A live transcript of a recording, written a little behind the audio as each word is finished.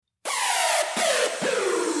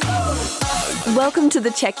Welcome to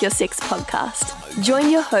the Check Your Six podcast. Join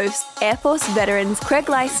your hosts, Air Force veterans Craig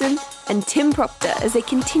Lyson and Tim Proctor, as they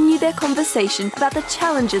continue their conversation about the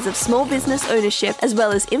challenges of small business ownership, as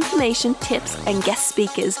well as information, tips, and guest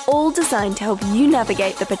speakers, all designed to help you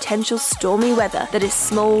navigate the potential stormy weather that is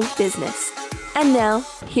small business. And now,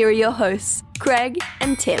 here are your hosts, Craig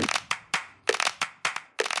and Tim.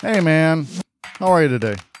 Hey, man. How are you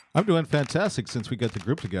today? I'm doing fantastic since we got the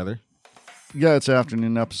group together. Yeah, it's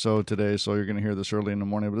afternoon episode today, so you're going to hear this early in the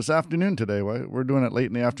morning. But it's afternoon today. We're doing it late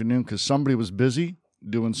in the afternoon because somebody was busy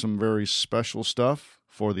doing some very special stuff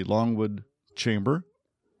for the Longwood Chamber,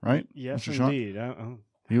 right? Yes, Mr. Sean? indeed.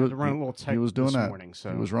 He was running a little tight. He was doing this that. morning,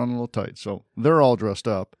 so He was running a little tight. So they're all dressed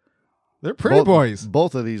up. They're pretty boys.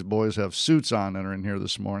 Both of these boys have suits on and are in here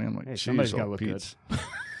this morning. I'm like, Hey, geez, somebody's got to oh, look Pete. good.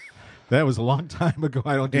 That was a long time ago.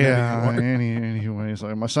 I don't do that Yeah, anymore. anyways,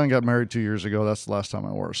 like my son got married 2 years ago. That's the last time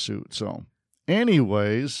I wore a suit. So,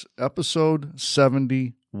 anyways, episode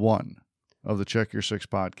 71 of the Check Your Six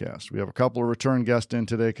podcast. We have a couple of return guests in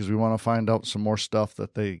today because we want to find out some more stuff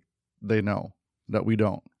that they know that we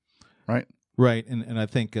don't, right? Right, and I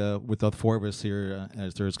think with the four of us here,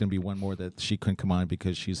 as there's going to be one more that she couldn't come on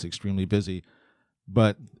because she's extremely busy,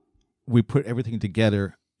 but we put everything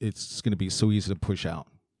together. It's going to be so easy to push out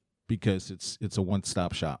because it's a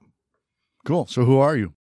one-stop shop. Cool. So who are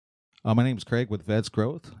you? My name's Craig with Vets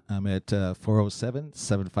Growth. I'm at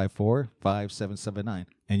 407-754-5779.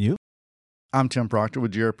 And you? I'm Tim Proctor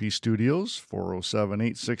with GRP Studios,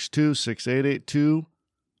 407-862-6882.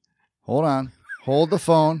 Hold on. Hold the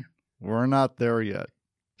phone. We're not there yet.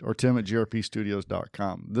 Or Tim at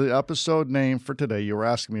grpstudios.com. The episode name for today, you were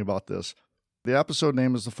asking me about this. The episode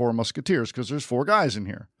name is The Four Musketeers because there's four guys in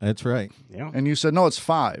here. That's right. Yeah. And you said, no, it's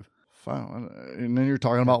five. And then you're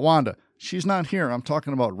talking about Wanda. She's not here. I'm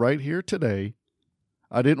talking about right here today.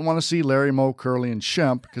 I didn't want to see Larry, Moe, Curly, and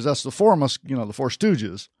Shemp because that's the four the Four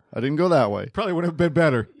Stooges. I didn't go that way. Probably would have been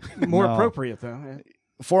better. More No. appropriate, though.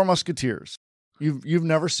 Four Musketeers. You've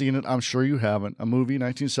never seen it. I'm sure you haven't. A movie,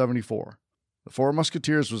 1974. The Four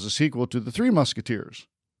Musketeers was a sequel to The Three Musketeers,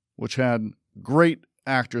 which had great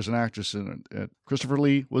actors and actresses in it. Christopher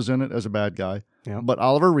Lee was in it as a bad guy, Yeah. but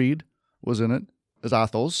Oliver Reed was in it as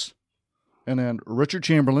Athos. And then Richard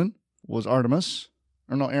Chamberlain was Artemis.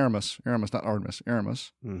 Or no, Aramis. Aramis, not Artemis.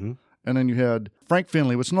 Aramis. Mm-hmm. And then you had Frank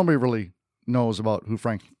Finley, which nobody really knows about who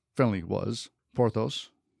Frank Finley was. Porthos.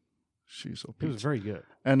 She's so It was peaked. very good.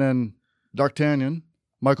 And then D'Artagnan,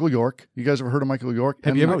 Michael York. You guys ever heard of Michael York?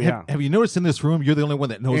 Have you ever have you noticed in this room you're the only one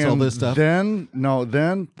that knows all this stuff? Then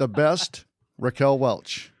the best, Raquel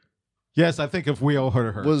Welch Yes, I think if we all heard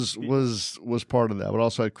of her. was part of that. But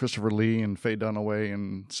also had Christopher Lee and Faye Dunaway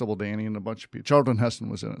and Sybil Danny and a bunch of people. Charlton Heston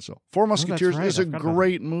was in it. So Four Musketeers right. is I a forgot about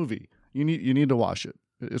great movie. You need to watch it.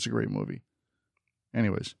 It's a great movie.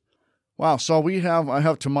 Anyways. Wow, so I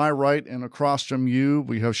have to my right and across from you,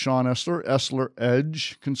 we have Sean Essler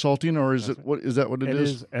Edge Consulting, or is that what it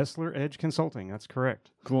is? It is Essler Edge Consulting. That's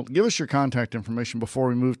correct. Cool. Give us your contact information before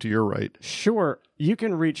we move to your right. Sure. You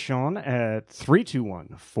can reach Sean at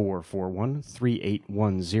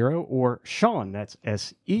 321-441-3810 or Sean, that's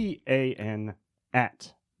SEAN,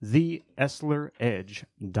 at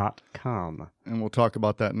theessleredge.com. And we'll talk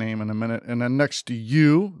about that name in a minute. And then next to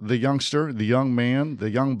you, the youngster, the young man, the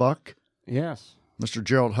young buck, Yes. Mr.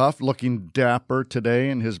 Gerald Huff, looking dapper today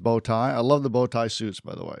in his bow tie. I love the bow tie suits,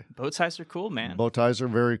 by the way. Bow ties are cool, man. Bow ties are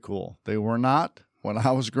very cool. They were not. When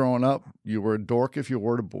I was growing up, you were a dork if you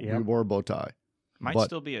wore a bow tie. Might but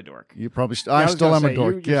still be a dork. You probably Yeah, I was still gonna am say, a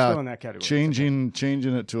dork. You're yeah, still in that category. changing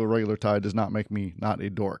it to a regular tie does not make me not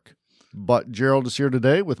a dork. But Gerald is here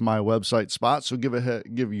today with my website Spot. So give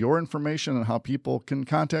your information and how people can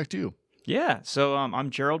contact you. Yeah, so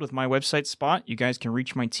I'm Gerald with my website Spot. You guys can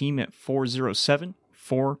reach my team at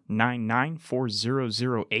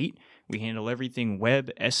 407-499-4008. We handle everything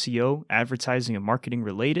web, SEO, advertising, and marketing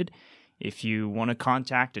related. If you want to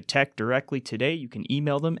contact a tech directly today, you can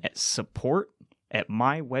email them at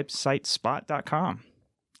support@mywebsitespot.com.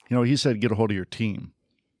 You know, he said get a hold of your team.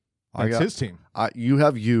 That's his team. You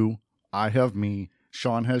have you. I have me.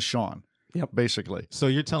 Sean has Sean. Yep. Basically. So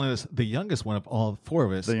you're telling us the youngest one of all four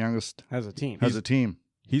of us, The youngest As a team. has a team.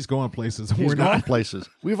 he's going places. He's We're going not. places.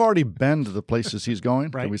 We've already been to the places he's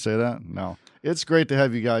going. Right. Can we say that? No. It's great to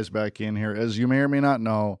have you guys back in here. As you may or may not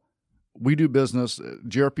know, we do business at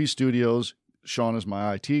GRP Studios. Sean is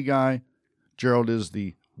my IT guy. Gerald is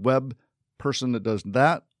the web person that does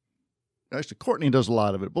that. Actually, Courtney does a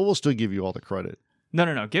lot of it, but we'll still give you all the credit.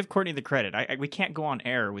 No. Give Courtney the credit. We can't go on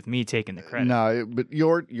air with me taking the credit. No, but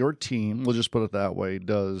your team, we'll just put it that way,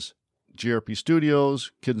 does GRP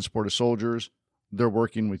Studios, Kid and Supportive Soldiers. They're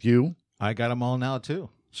working with you. I got them all now too.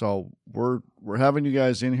 So we're having you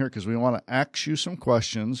guys in here because we want to ask you some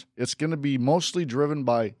questions. It's going to be mostly driven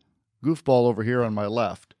by Goofball over here on my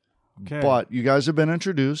left. Okay. But you guys have been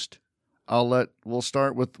introduced. We'll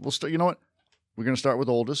start. You know what? We're going to start with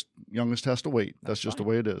oldest. Youngest has to wait. That's just the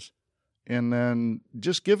way it is. And then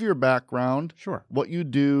just give your background, Sure. what you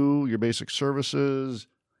do, your basic services,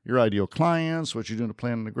 your ideal clients, what you're doing to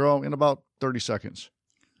plan to grow in about 30 seconds.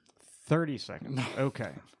 30 seconds.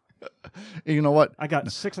 Okay. You know what? I got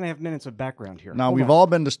 6.5 minutes of background here. Now, Hold we've on. all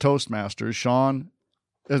been to Toastmasters. Sean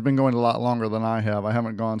has been going a lot longer than I have. I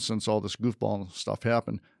haven't gone since all this goofball stuff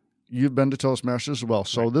happened. You've been to Toastmasters as well.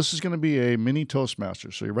 So this is going to be a mini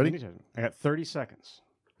Toastmasters. So you ready? I got 30 seconds.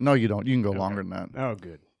 No, you don't. You can go longer than that. Oh,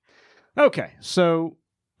 good. Okay, so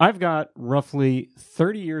I've got roughly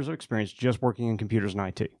 30 years of experience just working in computers and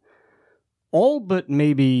IT. All but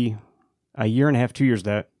maybe a year and a half, 2 years,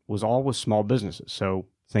 that was all with small businesses. So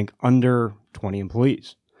think under 20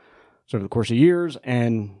 employees. So over the course of years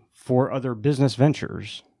and for other business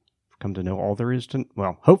ventures, I've come to know all there is to,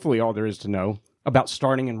 well, hopefully all there is to know about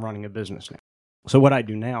starting and running a business now. So what I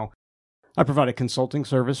do now, I provide a consulting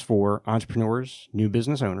service for entrepreneurs, new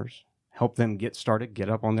business owners, help them get started, get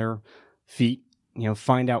up on their feet,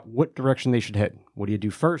 find out what direction they should head. What do you do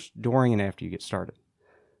first, during, and after you get started?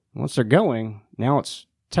 Once they're going, now it's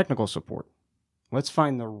technical support. Let's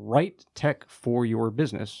find the right tech for your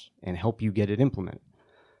business and help you get it implemented.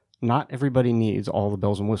 Not everybody needs all the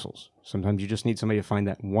bells and whistles. Sometimes you just need somebody to find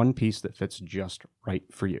that one piece that fits just right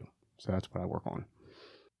for you. So that's what I work on.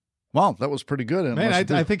 Wow, that was pretty good. Man,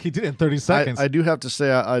 I think he did it in 30 seconds. I do have to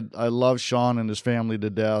say I love Sean and his family to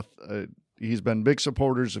death. He's been big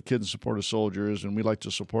supporters of Kids in Support of Soldiers, and we like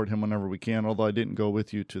to support him whenever we can, although I didn't go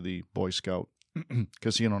with you to the Boy Scout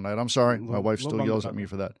casino night. I'm sorry. My wife still yells at me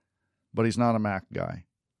for that. But he's not a Mac guy.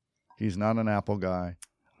 He's not an Apple guy.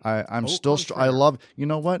 I'm still I love, you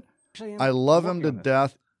know what? Actually, I love him working to on this.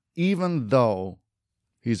 death, even though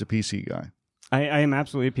he's a PC guy. I am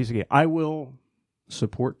absolutely a piece of cake. I will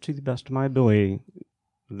support to the best of my ability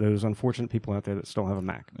those unfortunate people out there that still have a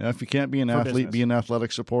Mac. Yeah, if you can't be an For athlete, business. be an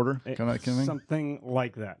athletic supporter. Kind of thing. Something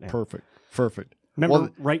like that. Yeah. Perfect.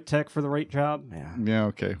 Remember, right tech for the right job? Yeah. Yeah,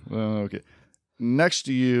 okay. Okay. Next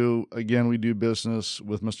to you, again, we do business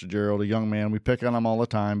with Mr. Gerald, a young man. We pick on him all the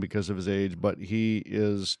time because of his age, but he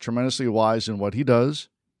is tremendously wise in what he does.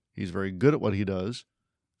 He's very good at what he does.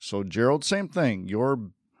 So, Gerald, same thing.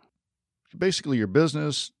 Basically your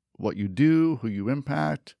business, what you do, who you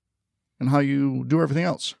impact, and how you do everything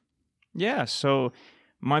else. Yeah, so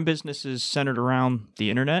my business is centered around the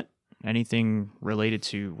internet, anything related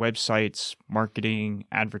to websites, marketing,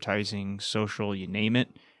 advertising, social, you name it.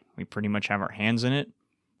 We pretty much have our hands in it.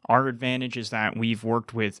 Our advantage is that we've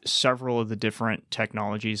worked with several of the different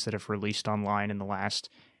technologies that have released online in the last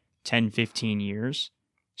 10, 15 years.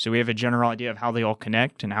 So we have a general idea of how they all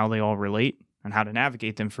connect and how they all relate and how to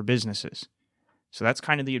navigate them for businesses. So that's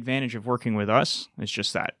kind of the advantage of working with us. It's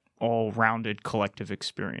just that all-rounded collective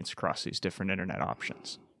experience across these different internet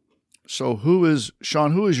options. So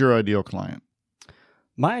Sean, who is your ideal client?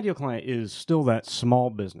 My ideal client is still that small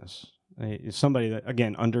business. It's somebody that,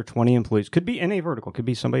 again, under 20 employees. Could be any vertical. Could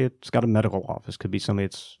be somebody that's got a medical office. Could be somebody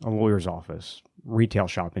that's a lawyer's office, retail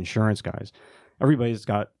shop, insurance guys. Everybody's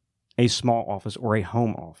got a small office or a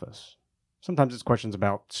home office. Sometimes it's questions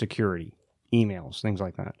about security, emails, things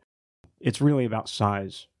like that. It's really about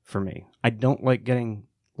size for me. I don't like getting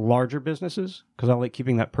larger businesses because I like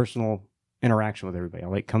keeping that personal interaction with everybody. I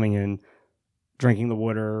like coming in, drinking the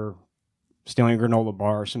water, stealing a granola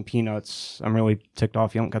bar, some peanuts. I'm really ticked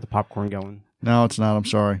off you haven't got the popcorn going. No, it's not. I'm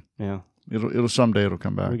sorry. Yeah. It'll someday it'll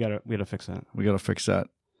come back. We gotta fix that. We gotta fix that.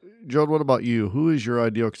 Gerald, what about you? Who is your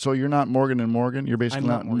ideal? So you're not Morgan & Morgan? You're basically I'm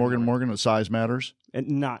not not Morgan & Morgan. That size matters?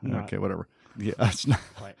 Not Okay, whatever. Yeah, that's not.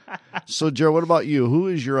 quite. So, Gerald, what about you? Who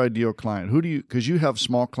is your ideal client? Because you have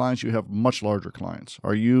small clients, you have much larger clients.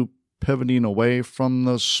 Are you pivoting away from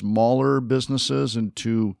the smaller businesses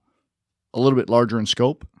into a little bit larger in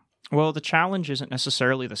scope? Well, the challenge isn't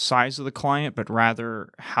necessarily the size of the client, but rather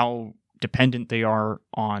how dependent they are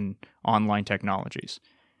on online technologies.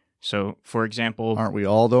 So, for example, Aren't we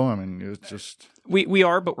all, though? I mean, it's just... we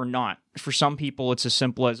are, but we're not. For some people, it's as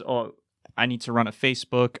simple as, I need to run a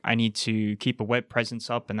Facebook, I need to keep a web presence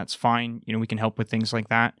up, and that's fine. We can help with things like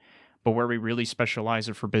that. But where we really specialize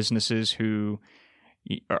are for businesses who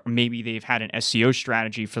maybe they've had an SEO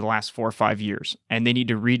strategy for the last 4 or 5 years, and they need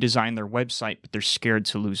to redesign their website, but they're scared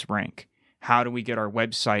to lose rank. How do we get our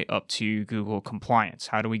website up to Google compliance?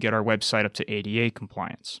 How do we get our website up to ADA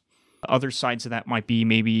compliance? Other sides of that might be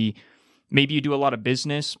maybe you do a lot of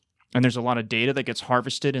business And there's a lot of data that gets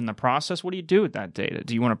harvested in the process. What do you do with that data?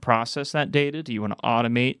 Do you want to process that data? Do you want to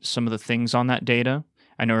automate some of the things on that data?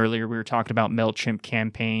 I know earlier we were talking about MailChimp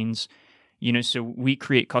campaigns. So we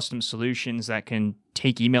create custom solutions that can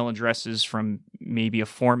take email addresses from maybe a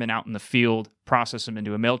foreman out in the field, process them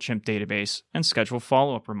into a MailChimp database, and schedule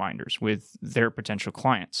follow-up reminders with their potential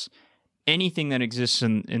clients. Anything that exists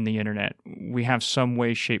in the internet, we have some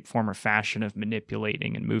way, shape, form, or fashion of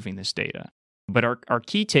manipulating and moving this data. But our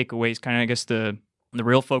key takeaways, kind of, I guess, the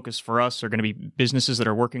real focus for us are going to be businesses that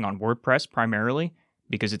are working on WordPress primarily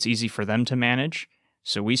because it's easy for them to manage.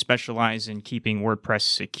 So we specialize in keeping WordPress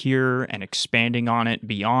secure and expanding on it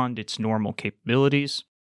beyond its normal capabilities.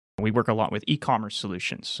 We work a lot with e-commerce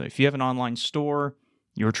solutions. So if you have an online store,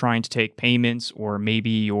 you're trying to take payments, or maybe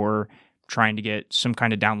you're trying to get some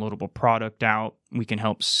kind of downloadable product out, we can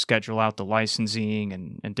help schedule out the licensing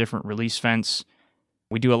and different release events.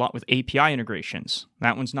 We do a lot with API integrations.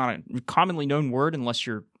 That one's not a commonly known word unless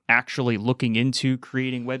you're actually looking into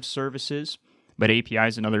creating web services, but API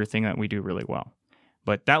is another thing that we do really well.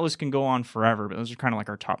 But that list can go on forever, but those are kind of like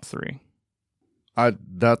our top three.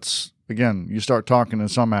 That's, again, you start talking in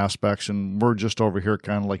some aspects, and we're just over here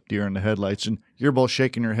kind of like deer in the headlights, and you're both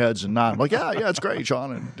shaking your heads and nodding. Like, yeah, it's great,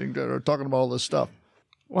 Sean, and they're talking about all this stuff.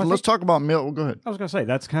 Well, let's talk about mail. Go ahead. I was going to say,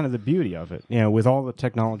 that's kind of the beauty of it. With all the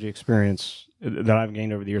technology experience that I've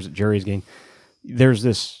gained over the years that Jerry's gained, there's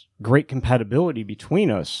this great compatibility between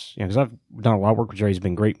us. Because I've done a lot of work with Jerry. He's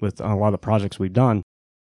been great with a lot of the projects we've done,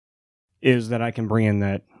 is that I can bring in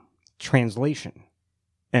that translation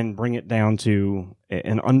and bring it down to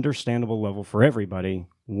an understandable level for everybody,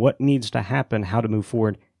 what needs to happen, how to move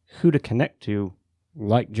forward, who to connect to,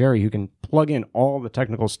 like Jerry, who can plug in all the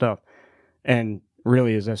technical stuff and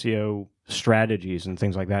really is SEO strategies and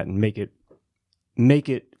things like that, and make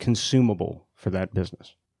it consumable for that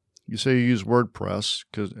business. You say you use WordPress,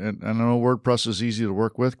 and I know WordPress is easy to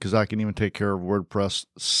work with because I can even take care of WordPress,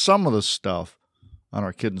 some of the stuff on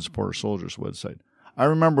our Kid and Supporter Soldiers website. I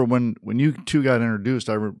remember when you two got introduced,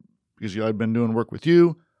 because I'd been doing work with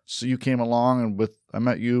you, so you came along, and I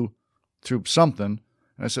met you through something,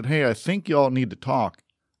 and I said, hey, I think y'all need to talk.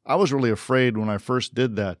 I was really afraid when I first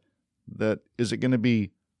did that is it going to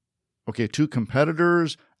be, okay, two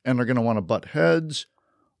competitors, and they're going to want to butt heads?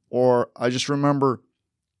 Or I just remember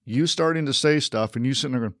you starting to say stuff, and you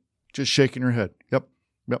sitting there going, just shaking your head. Yep,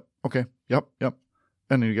 okay, yep. And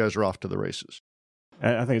then you guys are off to the races.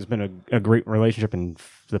 I think it's been a great relationship in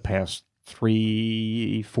the past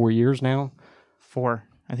 3-4 years now. 4.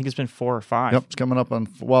 I think it's been 4 or 5. Yep, it's coming up on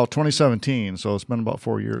 2017, so it's been about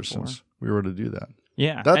 4 years since we were to do that.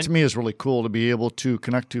 Yeah. That to me is really cool, to be able to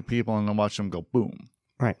connect to people and then watch them go boom.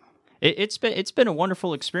 Right. It's been a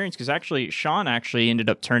wonderful experience because Sean ended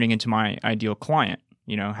up turning into my ideal client.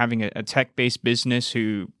 Having a tech-based business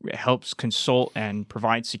who helps consult and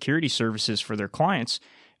provide security services for their clients,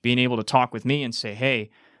 being able to talk with me and say, hey,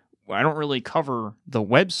 I don't really cover the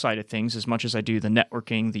website of things as much as I do the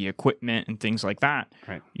networking, the equipment, and things like that.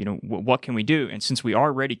 Right. What can we do? And since we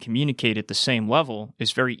already communicate at the same level,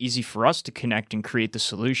 it's very easy for us to connect and create the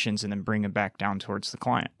solutions and then bring them back down towards the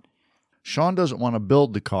client. Sean doesn't want to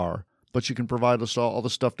build the car, but you can provide us all the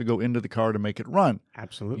stuff to go into the car to make it run.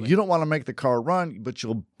 Absolutely. You don't want to make the car run, but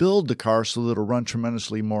you'll build the car so that it'll run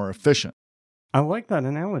tremendously more efficient. I like that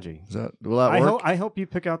analogy. Will that work? I help you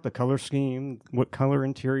pick out the color scheme, what color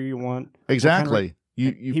interior you want. Exactly.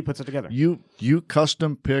 He puts it together. You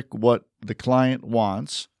custom pick what the client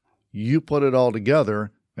wants. You put it all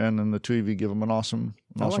together, and then the two of you give them an awesome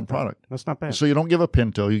product. That's not bad. So you don't give a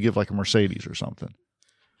Pinto, you give like a Mercedes or something.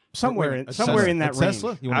 Somewhere in that range.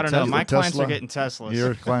 Tesla? I don't know. My clients are getting Teslas.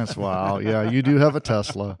 Your clients, wow. Yeah, you do have a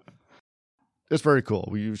Tesla. It's very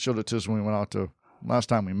cool. You showed it to us when we went out to last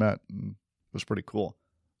time we met. And it was pretty cool.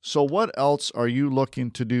 So what else are you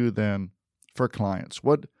looking to do then for clients?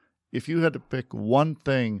 What, if you had to pick one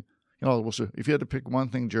thing, if you had to pick one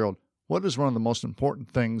thing, Gerald, what is one of the most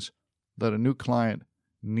important things that a new client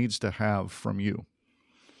needs to have from you?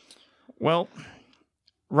 Well,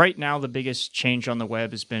 right now the biggest change on the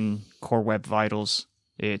web has been Core Web Vitals.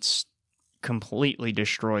 It's completely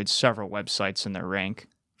destroyed several websites in their rank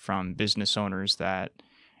from business owners that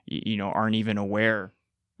aren't even aware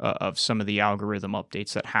of some of the algorithm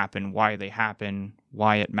updates that happen, why they happen,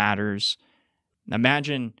 why it matters.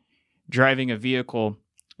 Imagine driving a vehicle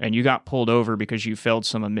and you got pulled over because you failed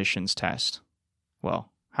some emissions test.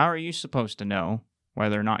 Well, how are you supposed to know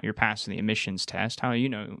whether or not you're passing the emissions test? How are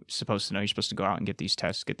you supposed to know? You're supposed to go out and get these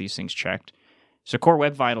tests, get these things checked. So Core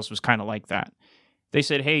Web Vitals was kind of like that. They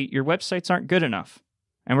said, hey, your websites aren't good enough,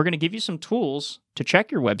 and we're going to give you some tools to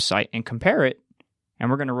check your website and compare it, and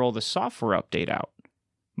we're going to roll the software update out.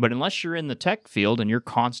 But unless you're in the tech field and you're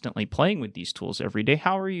constantly playing with these tools every day,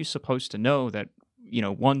 how are you supposed to know that,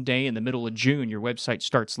 one day in the middle of June, your website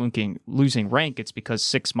starts losing rank? It's because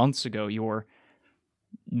 6 months ago,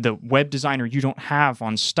 the web designer you don't have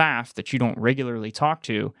on staff that you don't regularly talk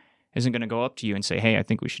to isn't going to go up to you and say, hey, I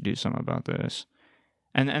think we should do something about this.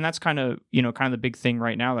 And that's kind of the big thing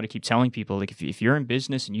right now that I keep telling people. Like, if you're in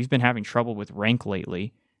business and you've been having trouble with rank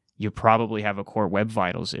lately, you probably have a Core Web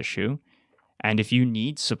Vitals issue. And if you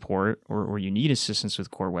need support or you need assistance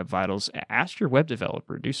with Core Web Vitals, ask your web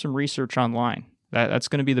developer. Do some research online. That's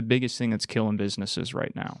going to be the biggest thing that's killing businesses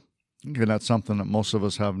right now. And that's something that most of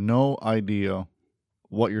us have no idea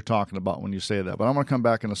what you're talking about when you say that. But I'm going to come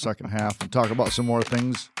back in the second half and talk about some more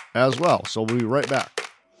things as well. So we'll be right back.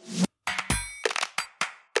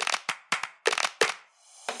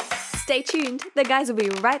 Stay tuned. The guys will be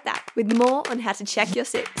right back with more on how to check your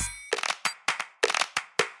six.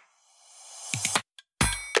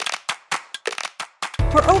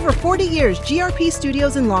 For over 40 years, GRP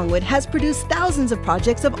Studios in Longwood has produced thousands of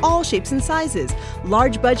projects of all shapes and sizes.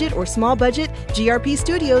 Large budget or small budget, GRP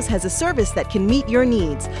Studios has a service that can meet your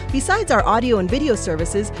needs. Besides our audio and video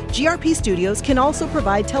services, GRP Studios can also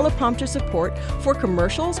provide teleprompter support for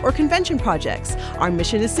commercials or convention projects. Our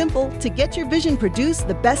mission is simple: to get your vision produced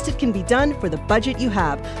the best it can be done for the budget you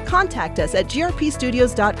have. Contact us at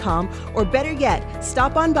grpstudios.com, or better yet,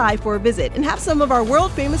 stop on by for a visit and have some of our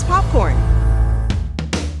world-famous popcorn.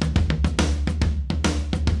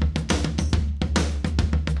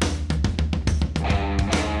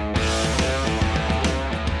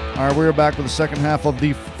 All right, we're back with the second half of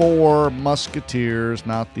the Four Musketeers,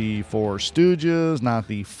 not the Four Stooges, not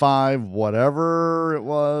the five whatever it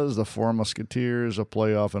was. The Four Musketeers, a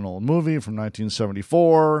play off an old movie from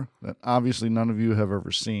 1974 that obviously none of you have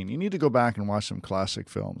ever seen. You need to go back and watch some classic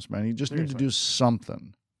films, man. You just need to do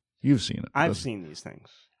something. You've seen it. I've seen these things.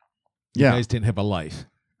 You guys didn't have a life.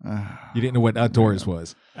 You didn't know what outdoors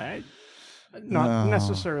was. Not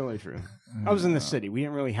necessarily true. I was in the city. We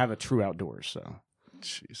didn't really have a true outdoors, so...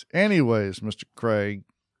 Jeez. Anyways, Mr. Craig,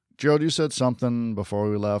 Gerald, you said something before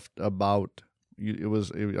we left about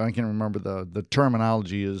I can't remember the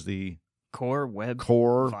terminology is the Core Web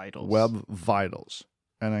Vitals.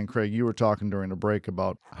 And then Craig, you were talking during the break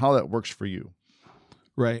about how that works for you.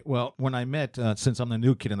 Right. Well, when I met, since I'm the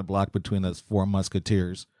new kid in the block between those Four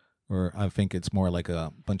Musketeers, or I think it's more like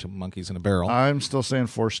a bunch of monkeys in a barrel. I'm still saying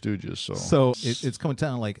Four Stooges. So it's coming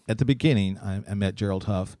down like at the beginning, I met Gerald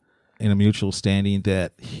Huff in a mutual standing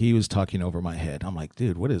that he was talking over my head. I'm like,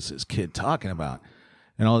 dude, what is this kid talking about?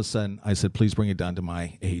 And all of a sudden, I said, please bring it down to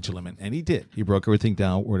my age limit. And he did. He broke everything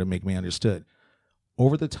down where to make me understood.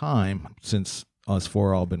 Over the time, since us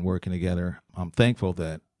four all been working together, I'm thankful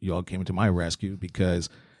that you all came to my rescue, because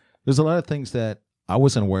there's a lot of things that I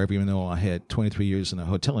wasn't aware of, even though I had 23 years in the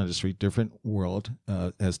hotel industry, different world,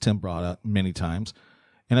 as Tim brought up many times.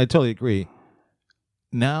 And I totally agree.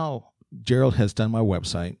 Now, Gerald has done my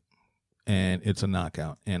website, and it's a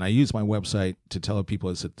knockout. And I use my website to tell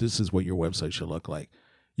people, I said, this is what your website should look like.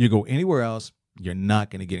 You go anywhere else, you're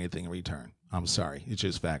not going to get anything in return. I'm sorry. It's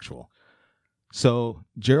just factual. So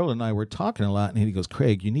Gerald and I were talking a lot, and he goes,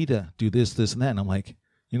 Craig, you need to do this, this, and that. And I'm like,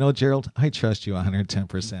 Gerald, I trust you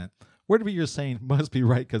 110%. Whatever you're saying must be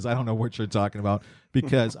right, because I don't know what you're talking about,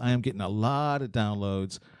 because I am getting a lot of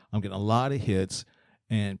downloads. I'm getting a lot of hits,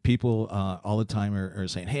 and people all the time are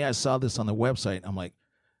saying, hey, I saw this on the website. I'm like,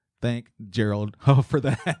 thank Gerald for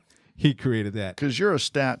that. He created that. Because you're a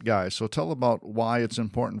stat guy, so tell about why it's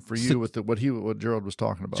important for you with what Gerald was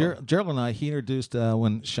talking about. Gerald and I, he introduced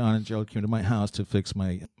when Sean and Gerald came to my house to fix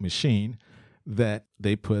my machine, that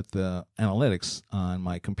they put the analytics on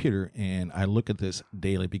my computer, and I look at this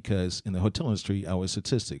daily because in the hotel industry, I was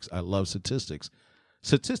statistics. I love statistics.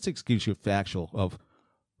 Statistics gives you factual of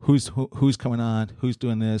who's coming on, who's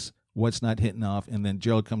doing this, what's not hitting off, and then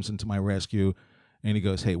Gerald comes into my rescue. And he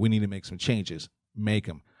goes, hey, we need to make some changes. Make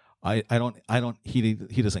them. He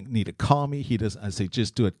doesn't need to call me. He doesn't. I say,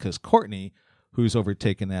 just do it, because Courtney, who's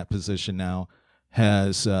overtaken that position now,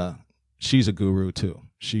 she's a guru too.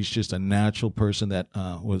 She's just a natural person that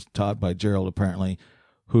was taught by Gerald, apparently,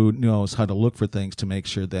 who knows how to look for things to make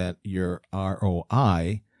sure that your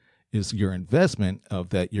ROI is your investment, of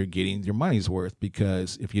that you're getting your money's worth.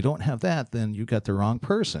 Because if you don't have that, then you got the wrong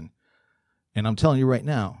person. And I'm telling you right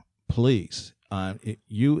now, please,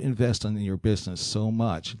 you invest in your business so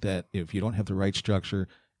much that if you don't have the right structure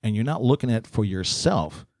and you're not looking at it for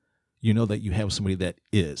yourself, you know that you have somebody that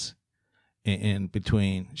is. And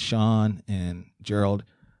between Sean and Gerald,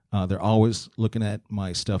 they're always looking at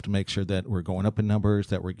my stuff to make sure that we're going up in numbers,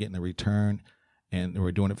 that we're getting a return, and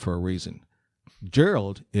we're doing it for a reason.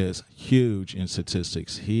 Gerald is huge in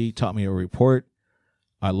statistics. He taught me a report.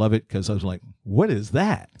 I love it because I was like, what is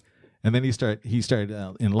that? And then he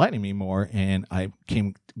started enlightening me more, and I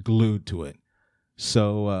came glued to it.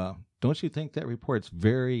 So don't you think that report's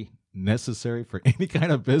very necessary for any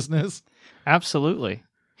kind of business? Absolutely.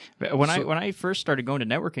 When I first started going to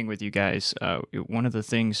networking with you guys, one of the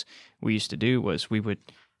things we used to do was we would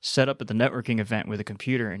set up at the networking event with a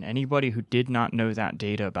computer, and anybody who did not know that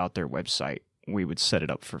data about their website, we would set it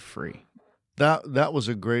up for free. That was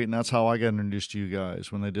and that's how I got introduced to you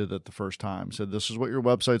guys when they did that the first time. Said, this is what your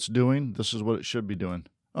website's doing. This is what it should be doing.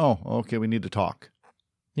 Oh, okay, we need to talk.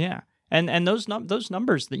 Yeah. And those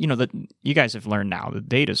numbers that that you guys have learned now, the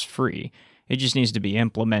data's free. It just needs to be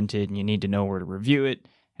implemented, and you need to know where to review it.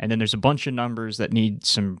 And then there's a bunch of numbers that need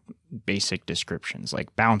some basic descriptions,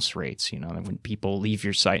 like bounce rates, when people leave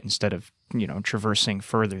your site instead of, traversing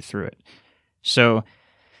further through it. So,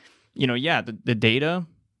 the data,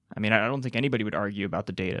 I mean, I don't think anybody would argue about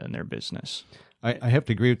the data in their business. I have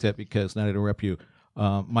to agree with that because, not to interrupt you,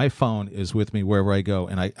 my phone is with me wherever I go,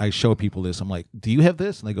 and I show people this. I'm like, do you have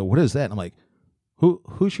this? And they go, what is that? And I'm like,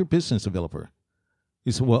 who's your business developer?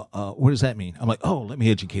 He said, well, what does that mean? I'm like, oh, let me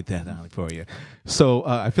educate that on for you. So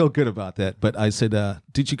I feel good about that. But I said,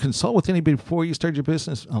 did you consult with anybody before you started your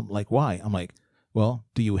business? I'm like, why? I'm like, well,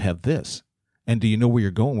 do you have this? And do you know where you're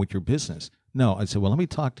going with your business? No. I said, well, let me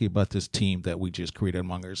talk to you about this team that we just created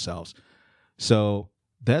among ourselves. So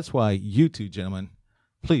that's why you two gentlemen,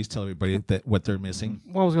 please tell everybody that what they're missing.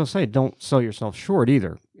 Well, I was going to say, don't sell yourself short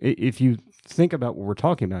either. If you think about what we're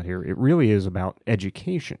talking about here, it really is about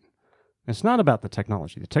education. It's not about the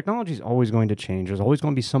technology. The technology is always going to change. There's always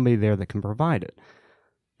going to be somebody there that can provide it.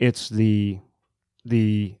 It's the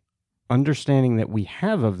understanding that we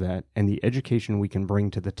have of that and the education we can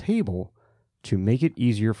bring to the table to make it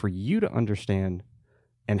easier for you to understand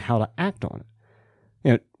and how to act on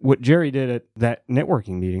it. What Jerry did at that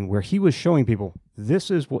networking meeting where he was showing people,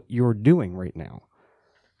 this is what you're doing right now.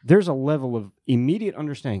 There's a level of immediate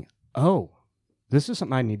understanding. Oh, this is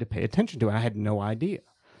something I need to pay attention to. I had no idea.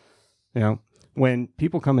 When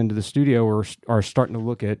people come into the studio or are starting to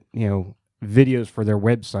look at, videos for their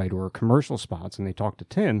website or commercial spots, and they talk to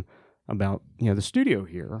Tim about, the studio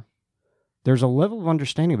here, there's a level of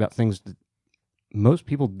understanding about things that most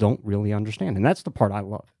people don't really understand. And that's the part I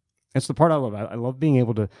love. That's the part I love. I love being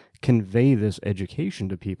able to convey this education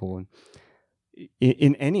to people and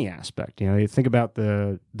in any aspect. You think about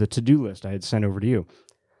the to-do list I had sent over to you.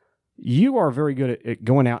 You are very good at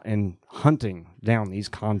going out and hunting down these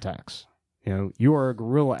contacts. You are a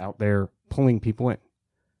gorilla out there pulling people in.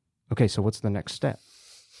 Okay, so what's the next step?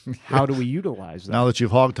 How do we utilize that? Now that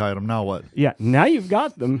you've hogtied them, now what? Yeah, now you've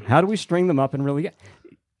got them. How do we string them up and really get?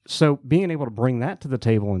 So being able to bring that to the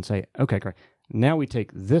table and say, okay, great. Now we take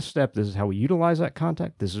this step. This is how we utilize that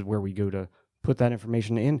contact. This is where we go to put that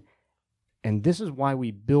information in. And this is why we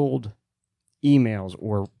build emails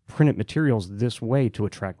or printed materials this way to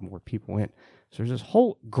attract more people in. So there's this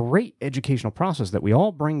whole great educational process that we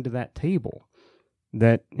all bring to that table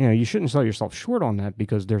that, you shouldn't sell yourself short on that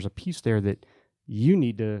because there's a piece there that you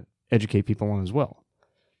need to educate people on as well.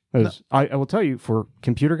 Because I will tell you, for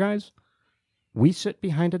computer guys, we sit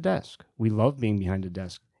behind a desk. We love being behind a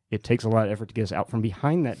desk. It takes a lot of effort to get us out from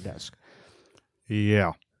behind that desk.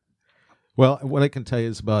 Yeah. Well, what I can tell you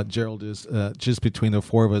is about Gerald is just between the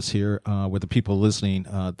four of us here, with the people listening,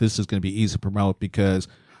 this is going to be easy to promote because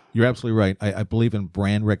you're absolutely right. I believe in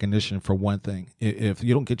brand recognition for one thing. If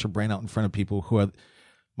you don't get your brand out in front of people who are,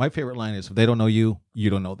 my favorite line is, if they don't know you, you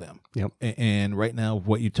don't know them. Yep. And right now,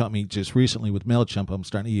 what you taught me just recently with MailChimp, I'm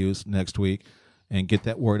starting to use next week and get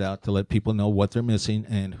that word out to let people know what they're missing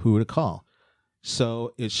and who to call.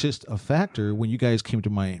 So it's just a factor when you guys came to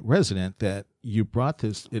my resident that you brought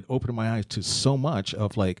this, it opened my eyes to so much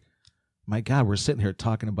of like, my God, we're sitting here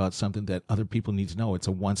talking about something that other people need to know. It's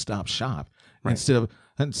a one-stop shop. Right. Instead of,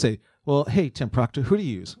 and say, well, hey, Tim Proctor, who do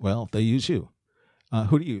you use? Well, they use you.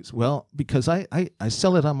 Who do you use? Well, because I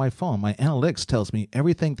sell it on my phone. My analytics tells me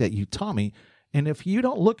everything that you taught me. And if you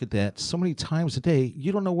don't look at that so many times a day,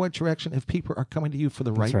 you don't know what direction if people are coming to you for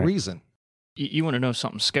the right reason. You want to know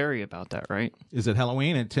something scary about that, right? Is it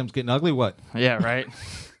Halloween and Tim's getting ugly? What? Yeah, right.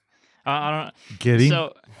 I don't. Getting.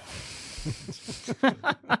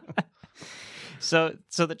 So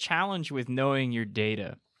the challenge with knowing your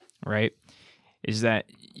data, right, is that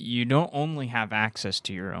you don't only have access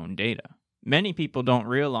to your own data. Many people don't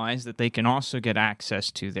realize that they can also get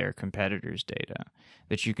access to their competitors' data,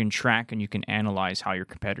 that you can track and you can analyze how your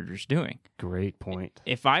competitor's doing. Great point.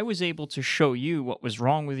 If I was able to show you what was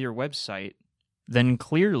wrong with your website, then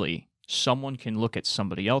clearly someone can look at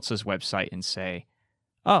somebody else's website and say,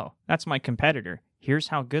 oh, that's my competitor. Here's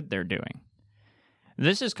how good they're doing.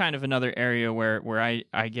 This is kind of another area where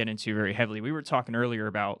I get into very heavily. We were talking earlier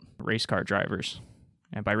about race car drivers.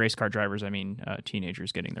 And by race car drivers, I mean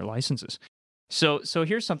teenagers getting their licenses. So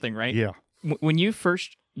here's something, right? Yeah. When you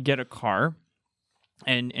first get a car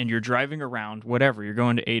and you're driving around, whatever, you're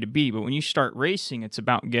going to A to B, but when you start racing, it's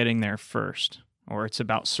about getting there first, or it's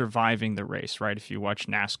about surviving the race, right? If you watch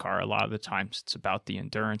NASCAR, a lot of the times it's about the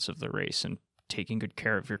endurance of the race and taking good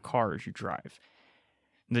care of your car as you drive.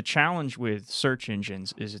 The challenge with search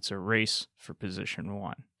engines is it's a race for position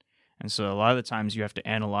one. And so a lot of the times you have to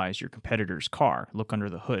analyze your competitor's car, look under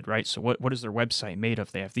the hood, right? So what is their website made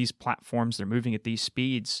of? They have these platforms, they're moving at these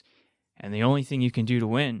speeds, and the only thing you can do to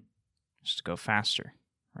win is to go faster,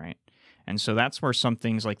 right? And so that's where some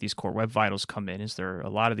things like these core web vitals come in, is there a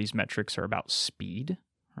lot of these metrics are about speed,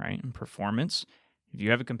 right, and performance. If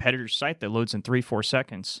you have a competitor's site that loads in 3-4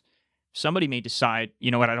 seconds, somebody may decide,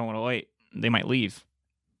 you know what, I don't want to wait. They might leave.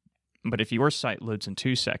 But if your site loads in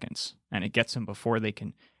 2 seconds and it gets them before they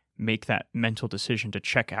can make that mental decision to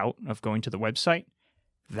check out of going to the website,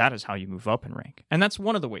 that is how you move up in rank. And that's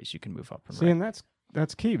one of the ways you can move up in rank. And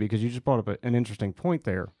that's key, because you just brought up an interesting point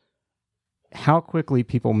there. How quickly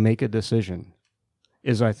people make a decision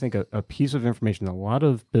is, I think, a piece of information that a lot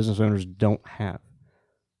of business owners don't have.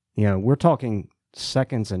 You know, we're talking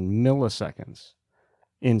seconds and milliseconds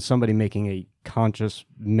in somebody making a conscious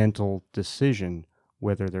mental decision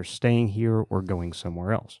whether they're staying here or going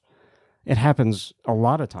somewhere else. It happens a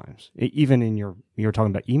lot of times. Even in you're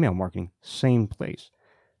talking about email marketing, same place.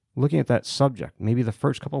 Looking at that subject, maybe the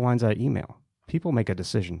first couple lines of that email, people make a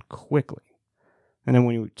decision quickly. And then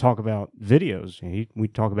when you talk about videos, we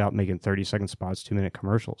talk about making 30-second spots, 2-minute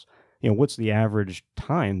commercials. You know, what's the average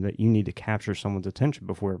time that you need to capture someone's attention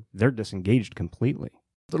before they're disengaged completely?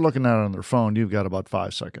 If they're looking at it on their phone, you've got about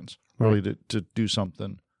 5 seconds really to do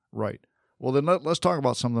something right. Well, then let's talk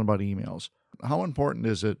about something about emails. How important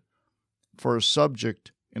is it for a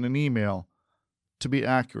subject in an email to be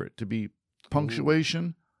accurate, to be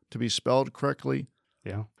punctuation, to be spelled correctly?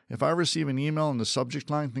 Yeah. If I receive an email and the subject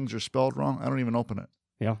line, things are spelled wrong, I don't even open it.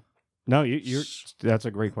 Yeah. No, that's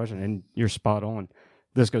a great question, and you're spot on.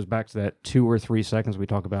 This goes back to that 2 or 3 seconds we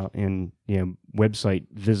talk about in website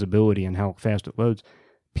visibility and how fast it loads.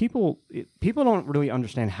 People don't really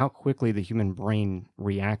understand how quickly the human brain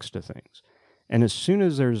reacts to things. And as soon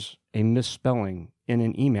as there's a misspelling in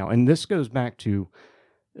an email, and this goes back to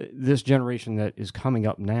this generation that is coming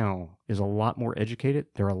up now is a lot more educated.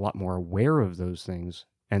 They're a lot more aware of those things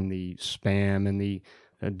and the spam and the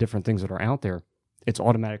different things that are out there. It's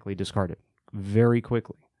automatically discarded very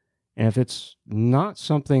quickly. And if it's not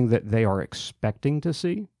something that they are expecting to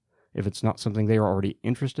see, if it's not something they are already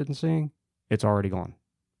interested in seeing, it's already gone.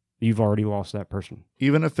 You've already lost that person.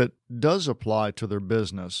 Even if it does apply to their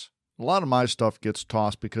business, a lot of my stuff gets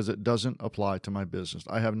tossed because it doesn't apply to my business.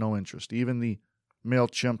 I have no interest. Even the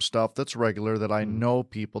MailChimp stuff that's regular that I know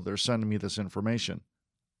people, they're sending me this information.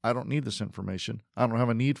 I don't need this information. I don't have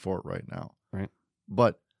a need for it right now. Right.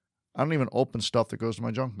 But I don't even open stuff that goes to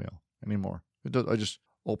my junk mail anymore. I just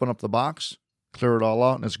open up the box, clear it all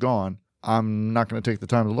out, and it's gone. I'm not going to take the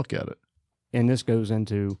time to look at it. And this goes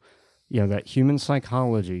into that human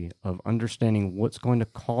psychology of understanding what's going to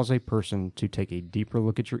cause a person to take a deeper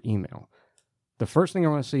look at your email. The first thing I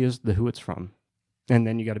want to see is who it's from. And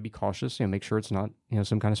then you got to be cautious, make sure it's not,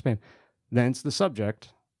 some kind of spam. Then it's the subject.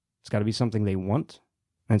 It's got to be something they want,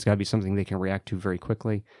 and it's got to be something they can react to very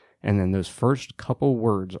quickly. And then those first couple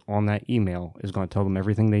words on that email is going to tell them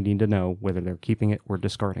everything they need to know, whether they're keeping it or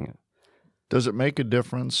discarding it. Does it make a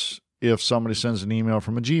difference if somebody sends an email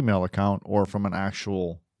from a Gmail account or from an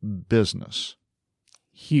actual business?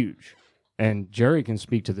 Huge. And Jerry can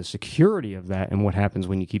speak to the security of that and what happens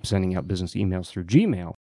when you keep sending out business emails through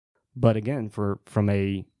Gmail. But again, from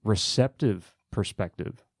a receptive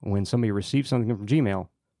perspective, when somebody receives something from Gmail,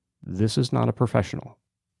 this is not a professional.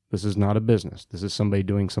 This is not a business. This is somebody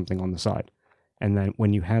doing something on the side. And then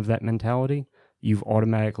when you have that mentality, you've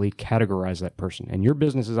automatically categorized that person. And your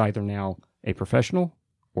business is either now a professional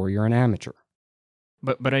or you're an amateur.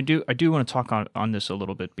 But I do want to talk on this a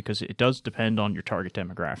little bit, because it does depend on your target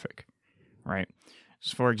demographic, right?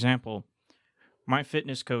 So for example, my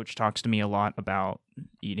fitness coach talks to me a lot about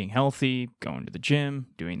eating healthy, going to the gym,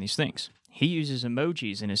 doing these things. He uses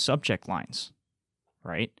emojis in his subject lines,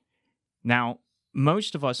 right? Now,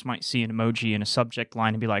 most of us might see an emoji in a subject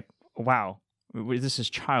line and be like, wow, this is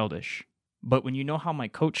childish. But when you know how my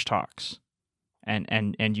coach talks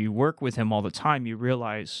and you work with him all the time, you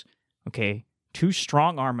realize, okay, 2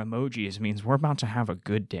 strong arm emojis means we're about to have a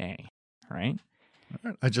good day, right?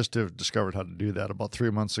 I just discovered how to do that about 3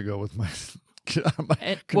 months ago with my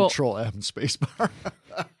Control M spacebar.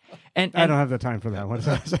 And I don't have the time for that one.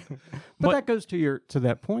 But that goes to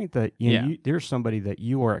that point that there's somebody that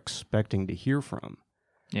you are expecting to hear from.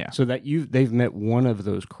 Yeah. So that they've met one of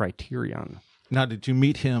those criterion. Now, did you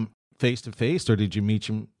meet him face to face, or did you meet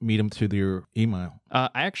him through your email? I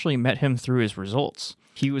actually met him through his results.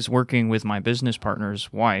 He was working with my business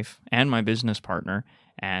partner's wife and my business partner,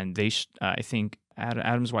 and they, I think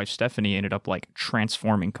Adam's wife Stephanie ended up like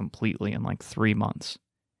transforming completely in like 3 months.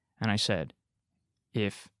 And I said,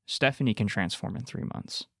 if Stephanie can transform in 3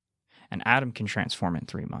 months, and Adam can transform in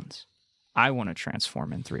 3 months, I want to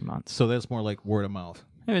transform in 3 months. So that's more like word of mouth.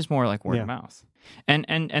 It was more like word of mouth.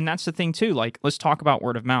 And that's the thing too. Like, let's talk about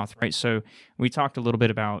word of mouth, right? So we talked a little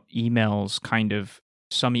bit about emails, kind of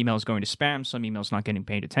some emails going to spam, some emails not getting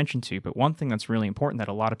paid attention to. But one thing that's really important that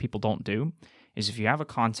a lot of people don't do is if you have a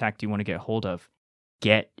contact you want to get hold of,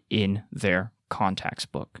 get in their contacts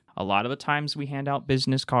book. A lot of the times we hand out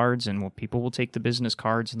business cards, and people will take the business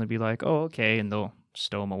cards and they'll be like, oh, okay, and they'll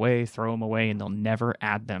stow them away, throw them away, and they'll never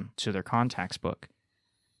add them to their contacts book.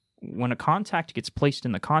 When a contact gets placed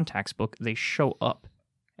in the contacts book, they show up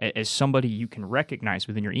as somebody you can recognize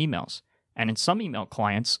within your emails. And in some email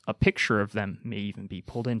clients, a picture of them may even be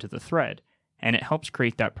pulled into the thread, and it helps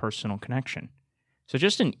create that personal connection. So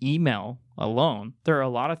just an email alone, there are a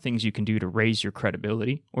lot of things you can do to raise your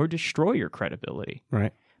credibility or destroy your credibility.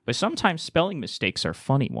 Right. But sometimes spelling mistakes are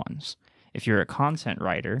funny ones. If you're a content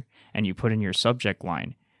writer and you put in your subject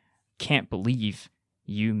line, can't believe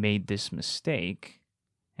you made this mistake,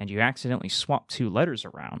 and you accidentally swap 2 letters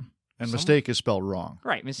around. And mistake is spelled wrong.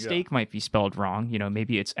 Right. Mistake might be spelled wrong.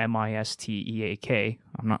 Maybe it's MISTEAK.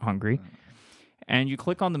 I'm not hungry. And you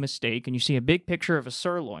click on the mistake and you see a big picture of a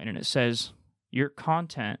sirloin and it says, your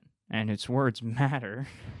content and its words matter.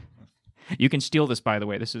 You can steal this, by the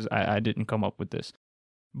way. This is I didn't come up with this.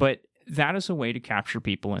 But that is a way to capture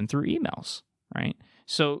people in through emails, right?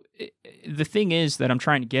 So the thing is that I'm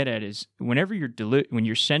trying to get at is whenever when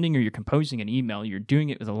you're sending or you're composing an email, you're doing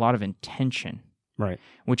it with a lot of intention. Right.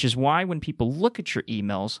 Which is why when people look at your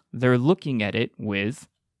emails, they're looking at it with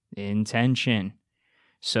intention.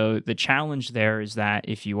 So the challenge there is that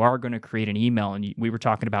if you are going to create an email, and we were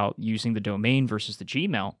talking about using the domain versus the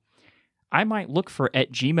Gmail, I might look for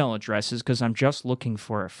 @Gmail addresses because I'm just looking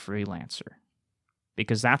for a freelancer.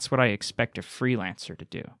 Because that's what I expect a freelancer to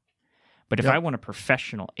do. But if I want a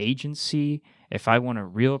professional agency, if I want a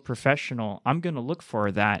real professional, I'm going to look for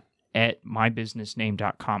that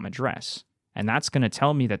 @mybusinessname.com address. And that's going to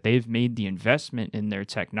tell me that they've made the investment in their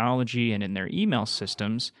technology and in their email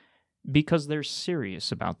systems because they're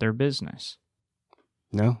serious about their business.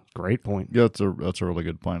 No, great point. Yeah, that's a really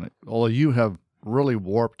good point. Although you have really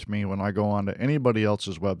warped me when I go on to anybody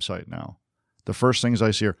else's website now. The first things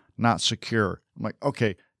I see are not secure. I'm like,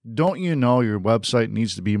 okay, don't you know your website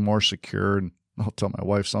needs to be more secure? And I'll tell my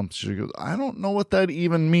wife something. She goes, I don't know what that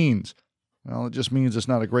even means. Well, it just means it's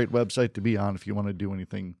not a great website to be on if you want to do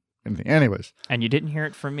anything. Anyways. And you didn't hear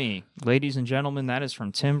it from me. Ladies and gentlemen, that is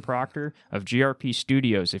from Tim Proctor of GRP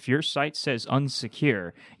Studios. If your site says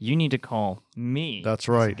unsecure, you need to call me. That's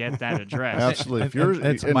right. To get that address. Absolutely.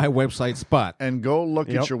 It's my website spot. And go look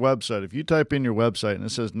at your website. If you type in your website and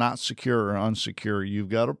it says not secure or unsecure, you've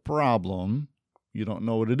got a problem. You don't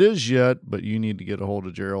know what it is yet, but you need to get a hold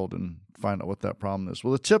of Gerald and find out what that problem is.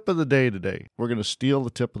 Well, the tip of the day today, we're going to steal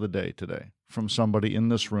the tip of the day today from somebody in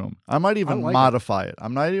this room. I might even modify it.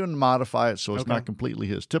 I'm not even modify it so it's not completely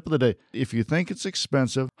his. Tip of the day, if you think it's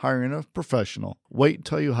expensive hiring a professional, wait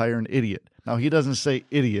until you hire an idiot. Now, he doesn't say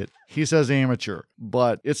idiot. He says amateur,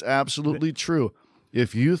 but it's absolutely true.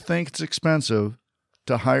 If you think it's expensive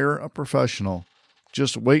to hire a professional,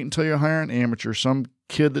 just wait until you hire an amateur, some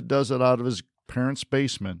kid that does it out of his parents'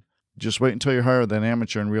 basement. Just wait until you hire that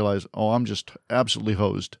amateur and realize, oh, I'm just absolutely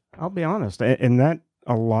hosed. I'll be honest. And that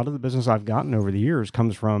a lot of the business I've gotten over the years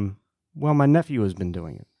comes from, well, my nephew has been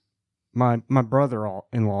doing it. My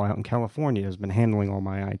brother-in-law out in California has been handling all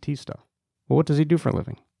my IT stuff. Well, what does he do for a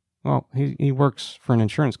living? Well, he works for an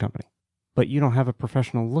insurance company. But you don't have a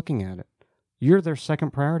professional looking at it. You're their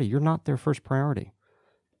second priority. You're not their first priority.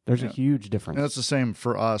 There's a huge difference. And it's the same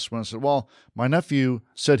for us. When I said, well, my nephew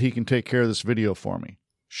said he can take care of this video for me.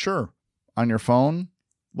 Sure. On your phone?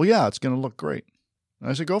 Well, yeah, it's going to look great. And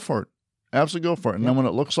I said, go for it. Absolutely go for it. And then when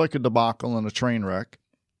it looks like a debacle and a train wreck,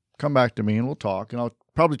 come back to me and we'll talk. And I'll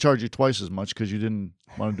probably charge you twice as much because you didn't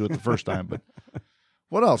want to do it the first time. But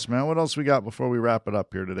What else, man? What else we got before we wrap it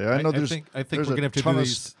up here today? I know I think we're gonna have to do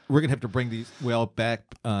these. We're gonna have to bring these back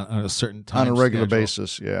on a certain time on a regular schedule,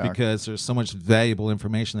 basis, yeah. because there's so much valuable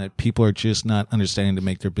information that people are just not understanding to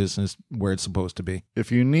make their business where it's supposed to be.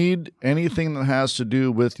 If you need anything that has to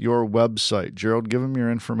do with your website, Gerald, give them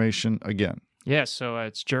your information again. Yeah, so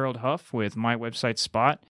it's Gerald Huff with My Website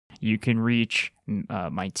Spot. You can reach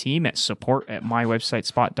my team at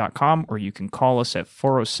support@mywebsitespot.com, or you can call us at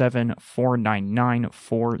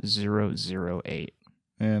 407-499-4008.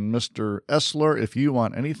 And Mr. Essler, if you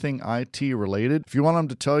want anything IT related, if you want them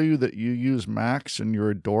to tell you that you use Macs and you're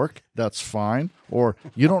a dork, that's fine. Or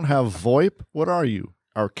you don't have VoIP, what are you?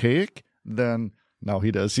 Archaic? Then, no,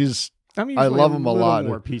 he does. I love him a lot.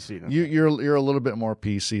 More PC than you're a little bit more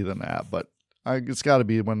PC than that, but it's got to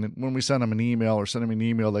be when we send them an email or send them an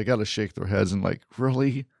email, they got to shake their heads and like,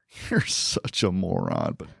 really? You're such a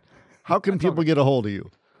moron. But how can people get a hold of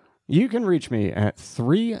you? You can reach me at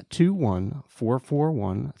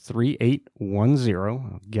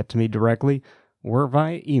 321-441-3810. Get to me directly or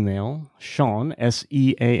via email, Sean,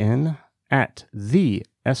 SEAN, at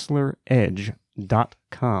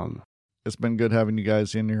theessleredge.com. It's been good having you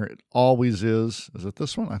guys in here. It always is. Is it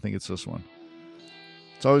this one? I think it's this one.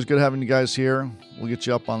 It's always good having you guys here. We'll get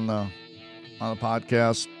you up on the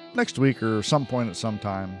podcast next week or some point at some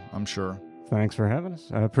time, I'm sure. Thanks for having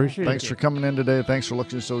us. I appreciate it. Thanks for coming in today. Thanks for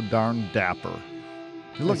looking so darn dapper.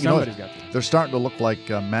 Somebody's got this. They're starting to look like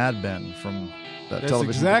Mad Men from that That's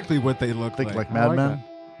television. exactly what they look Think like. like Mad like Men?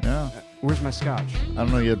 Yeah. Where's my scotch? I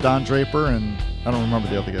don't know. You have Don Draper and I don't remember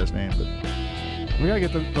the other guy's name, but We got to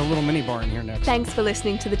get the little mini bar in here next. Thanks for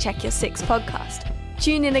listening to the Check Your Six podcast.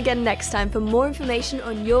 Tune in again next time for more information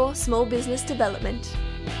on your small business development.